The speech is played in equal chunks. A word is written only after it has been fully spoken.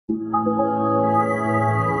Hi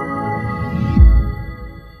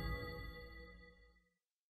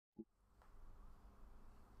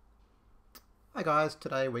guys,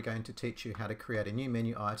 today we're going to teach you how to create a new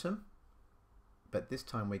menu item, but this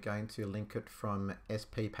time we're going to link it from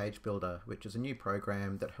SP Page Builder, which is a new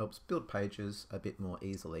program that helps build pages a bit more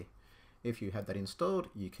easily. If you have that installed,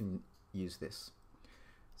 you can use this.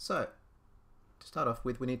 So, to start off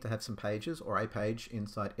with, we need to have some pages or a page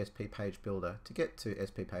inside SP Page Builder. To get to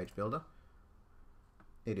SP Page Builder,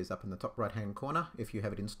 it is up in the top right hand corner if you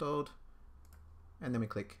have it installed, and then we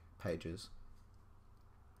click Pages.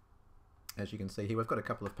 As you can see here, we've got a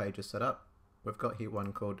couple of pages set up. We've got here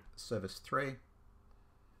one called Service 3.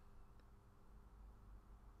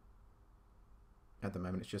 At the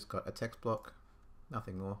moment it's just got a text block,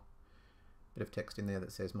 nothing more. Bit of text in there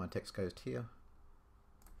that says my text goes here.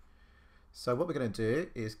 So what we're going to do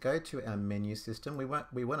is go to our menu system. We want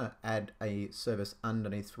to add a service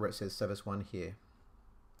underneath where it says Service 1 here.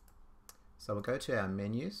 So we'll go to our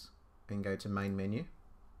menus and go to Main Menu,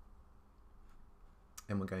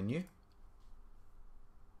 and we'll go New.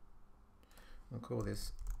 We'll call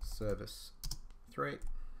this Service 3,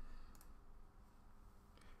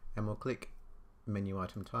 and we'll click Menu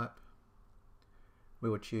Item Type. We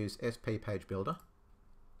will choose SP Page Builder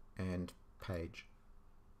and Page.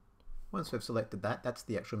 Once we've selected that, that's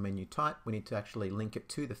the actual menu type. We need to actually link it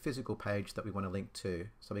to the physical page that we want to link to.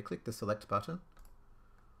 So we click the Select button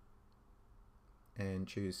and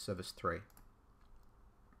choose Service 3.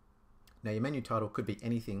 Now your menu title could be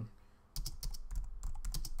anything.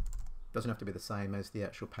 Doesn't have to be the same as the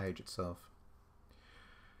actual page itself.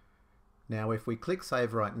 Now if we click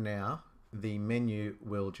Save right now, the menu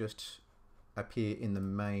will just appear in the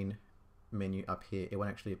main menu up here. It won't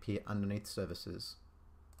actually appear underneath Services.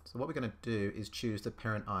 So what we're going to do is choose the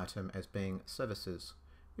parent item as being Services,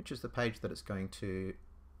 which is the page that it's going to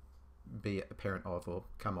be a parent of or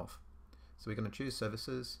come off. So we're going to choose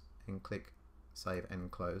Services and click Save and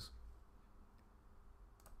Close.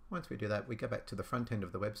 Once we do that, we go back to the front end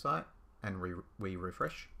of the website and we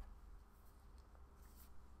refresh.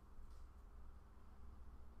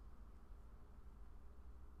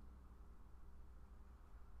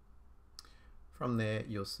 From there,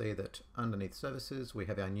 you'll see that underneath Services, we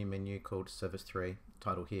have our new menu called Service 3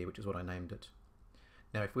 title here, which is what I named it.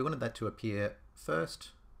 Now, if we wanted that to appear first,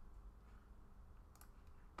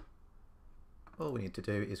 all we need to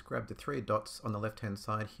do is grab the 3 dots on the left-hand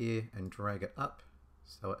side here and drag it up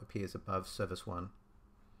so it appears above Service 1.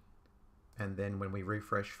 And then when we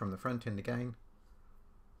refresh from the front end again,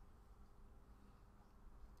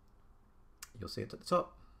 you'll see it at the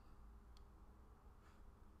top.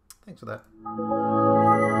 Thanks for that.